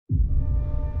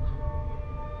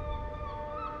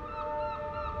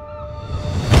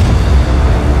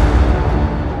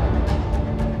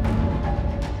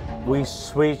we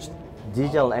switched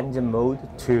diesel engine mode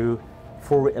to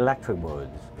full electric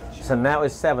mode. So now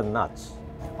it's 7 knots.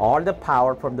 All the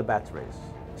power from the batteries.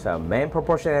 So main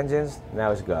propulsion engines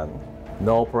now is gone.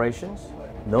 No operations,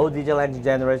 no diesel engine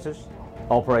generators,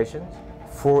 operations,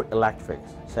 full electric.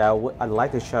 So I'd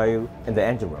like to show you in the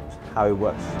engine rooms how it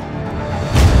works.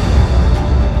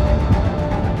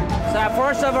 So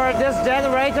first of all, these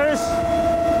generators,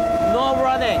 no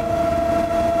running,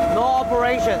 no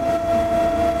operation.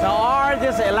 So all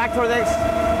these electronics,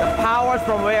 the power's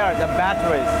from where? The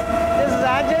batteries. This is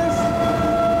engines,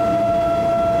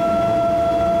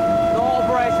 no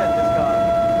operation, it's gone.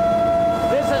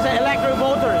 This is the electric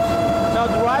motors. So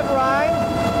driveline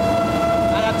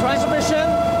and a transmission,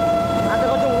 and they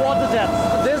go to water jets.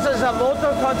 This is a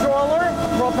motor controller,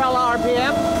 propeller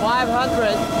RPM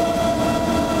 500.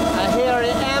 And here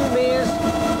M means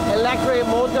electric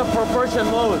motor propulsion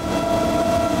mode.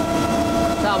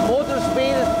 So motor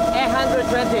speed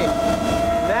 820.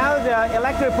 Now the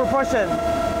electric propulsion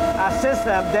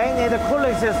system, they need a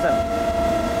cooling system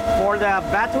for the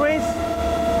batteries,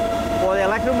 for the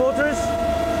electric motors,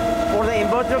 for the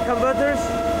inverter converters.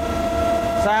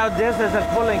 So this is a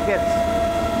cooling kit.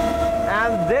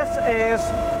 And this is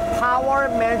power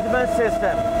management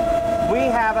system. We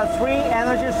have 3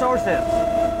 energy sources.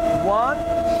 1,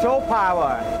 show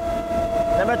power.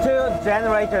 Number 2,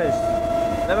 generators.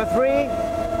 Number 3,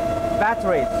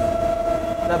 batteries.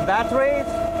 The batteries,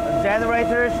 the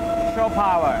generators, show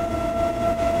power.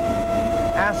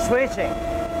 And switching.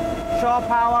 Show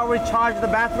power, we charge the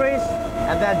batteries,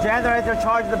 and then generator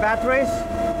charge the batteries.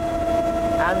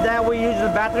 And then we use the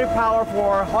battery power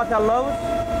for hotel loads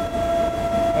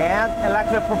and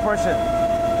electric propulsion.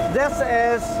 This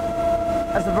is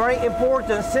a very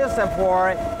important system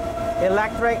for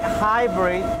electric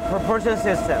hybrid propulsion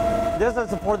system. This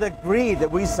is for the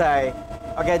grid, we say,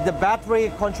 okay, the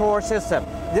battery control system.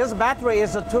 This battery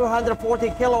is a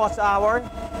 240 kilowatts hour,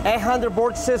 800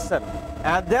 volt system.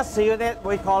 And this unit,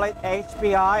 we call it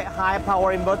HPI, high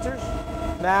power inverters.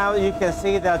 Now you can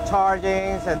see the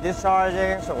chargings and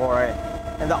dischargings,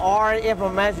 and the R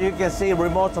information you can see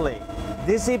remotely.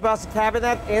 DC bus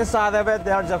cabinet, inside of it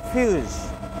there's a fuse,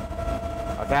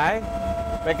 okay?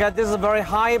 Because this is a very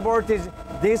high voltage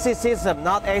DC system,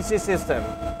 not AC system.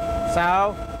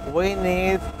 So we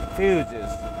need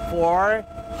fuses for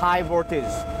high voltage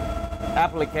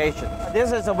applications.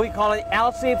 This is, we call it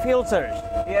LC filters.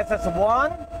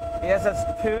 ESS1,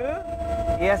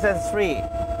 ESS2,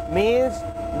 ESS3. Means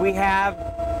we have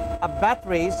a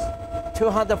batteries,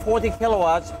 240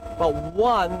 kilowatts, but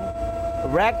one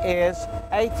rack is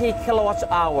 80 kilowatts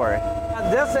hour.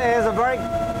 And this is a very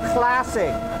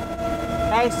classic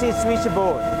AC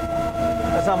switchboard.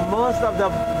 So most of the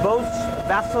boats,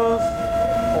 vessels,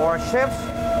 or ships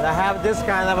that have this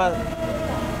kind of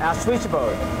a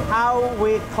switchboard. How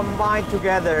we combine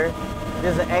together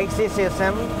this AC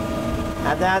system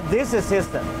and then this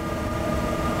system.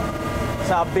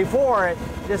 So before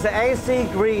this AC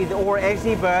grid or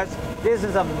AC bus, this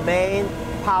is a main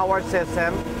power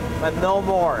system, but no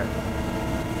more.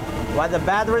 When the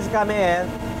batteries come in,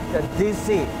 the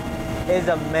DC is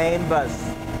the main bus,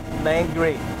 main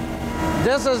grid.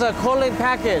 This is a cooling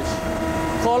package,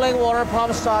 cooling water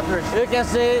pump starters. You can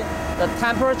see the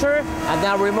temperature and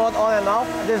then remote on and off.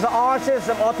 This R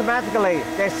system automatically,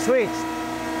 they switch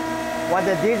when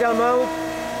the diesel mode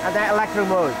and the electric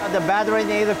mode. The battery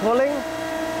needs the cooling,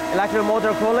 electric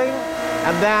motor cooling,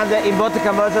 and then the inverter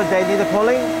converter, they need the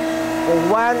cooling.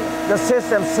 When the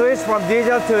system switches from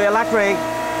diesel to electric,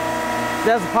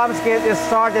 this pump skid is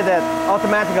started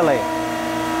automatically.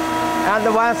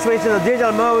 And when switch to the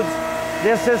diesel mode,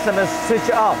 this system is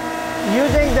switched off.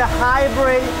 Using the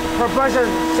hybrid propulsion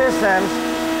systems,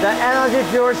 the energy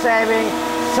fuel saving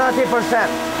 30%.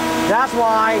 That's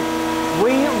why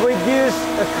we reduce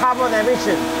the carbon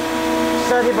emission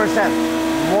 30%,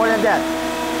 more than that.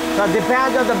 So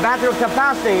depending on the battery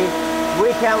capacity,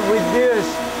 we can reduce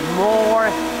more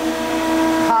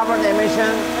carbon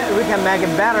emission. We can make it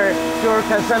better fuel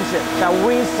consumption. So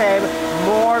we save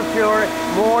more fuel,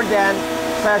 more than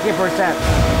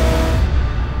 30%.